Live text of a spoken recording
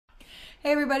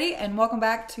Hey everybody, and welcome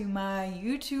back to my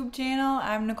YouTube channel.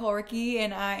 I'm Nicole Ricci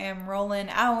and I am rolling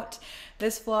out.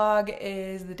 This vlog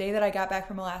is the day that I got back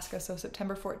from Alaska, so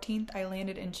September 14th I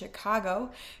landed in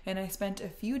Chicago and I spent a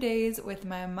few days with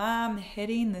my mom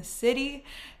hitting the city,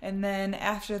 and then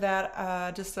after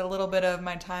that just a little bit of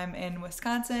my time in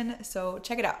Wisconsin, so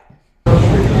check it out.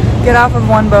 Get off of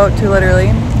one boat to literally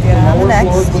get on the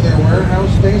next.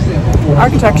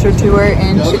 Architecture tour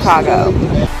in Chicago.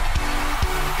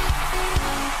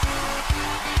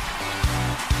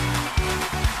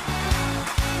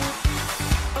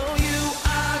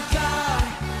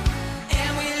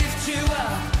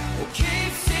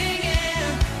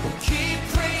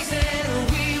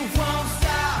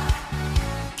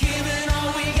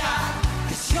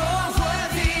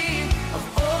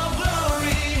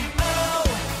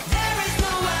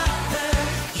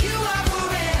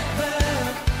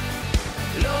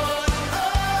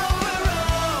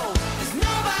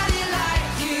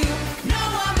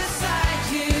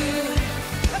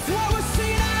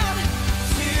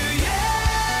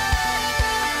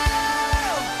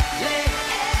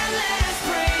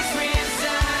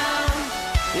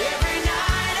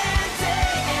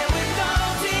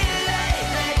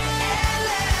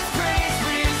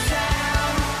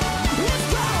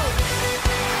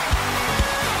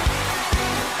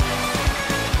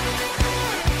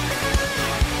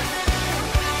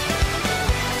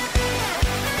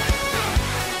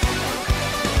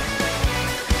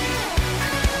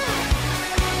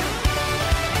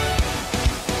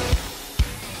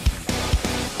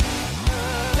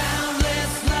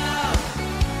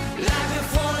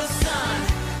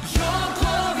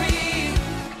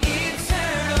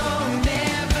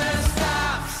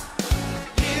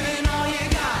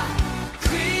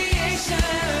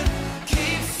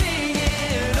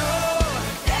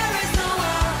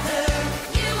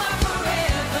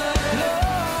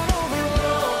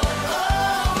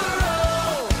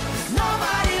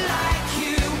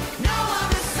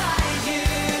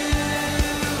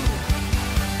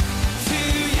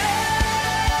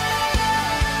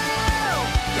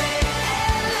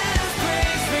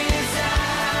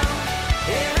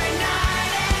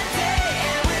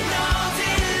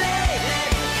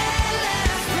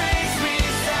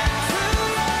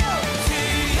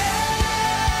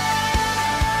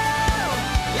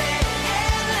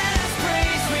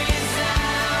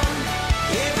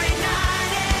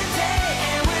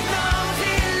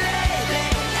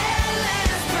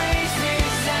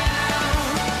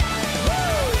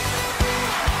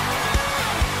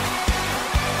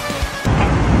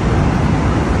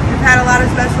 Had a lot of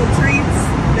special treats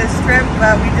this trip,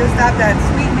 but we just stopped at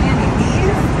Sweet Mandy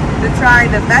D's to try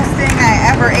the best thing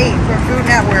I ever ate from Food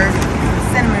Network,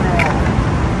 cinnamon roll.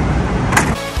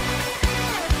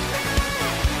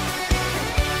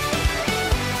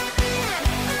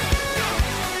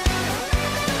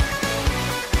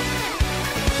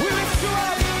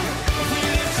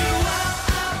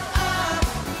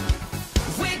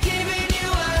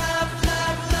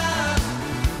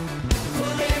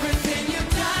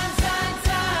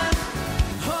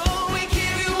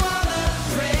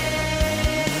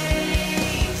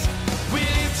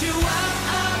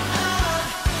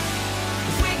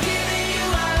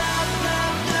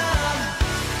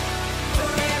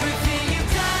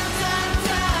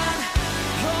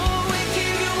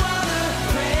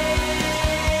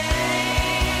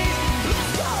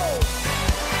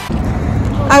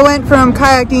 I went from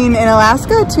kayaking in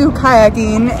Alaska to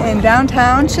kayaking in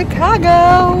downtown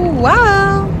Chicago.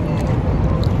 Wow!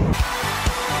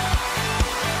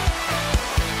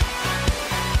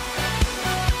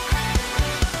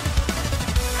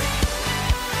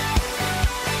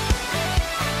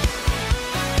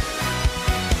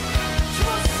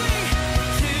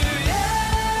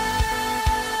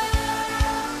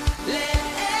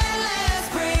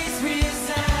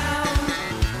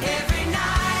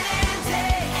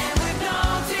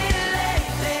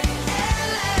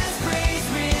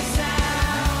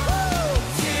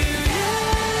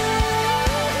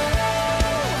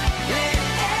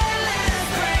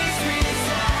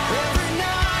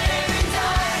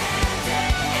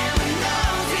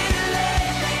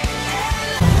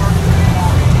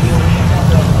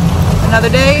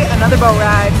 Another day, another boat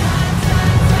ride.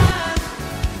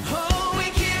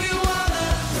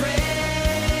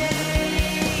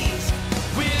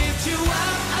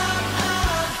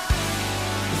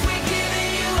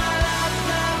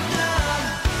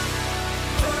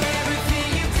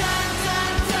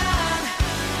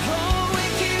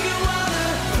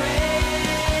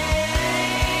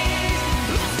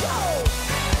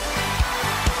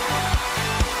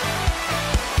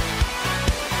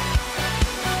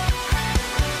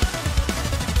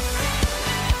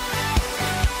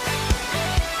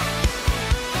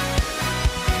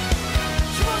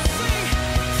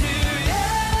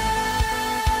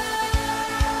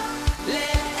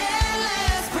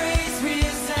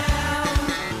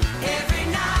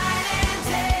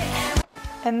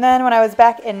 And then when I was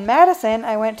back in Madison,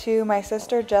 I went to my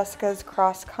sister Jessica's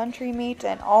cross country meet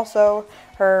and also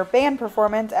her band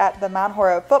performance at the Mount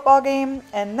Horeb football game.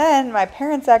 And then my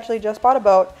parents actually just bought a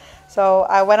boat, so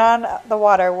I went on the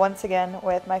water once again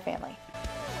with my family.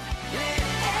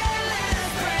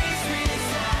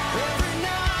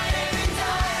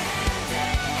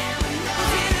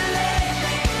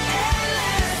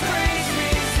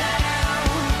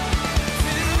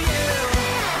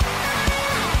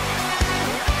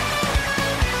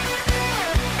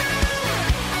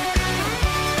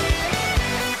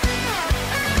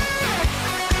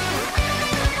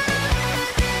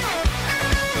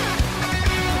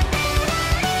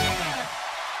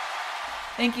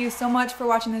 Thank you so much for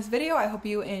watching this video. I hope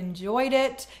you enjoyed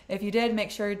it. If you did,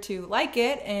 make sure to like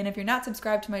it. And if you're not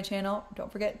subscribed to my channel,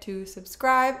 don't forget to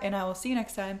subscribe, and I will see you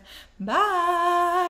next time. Bye!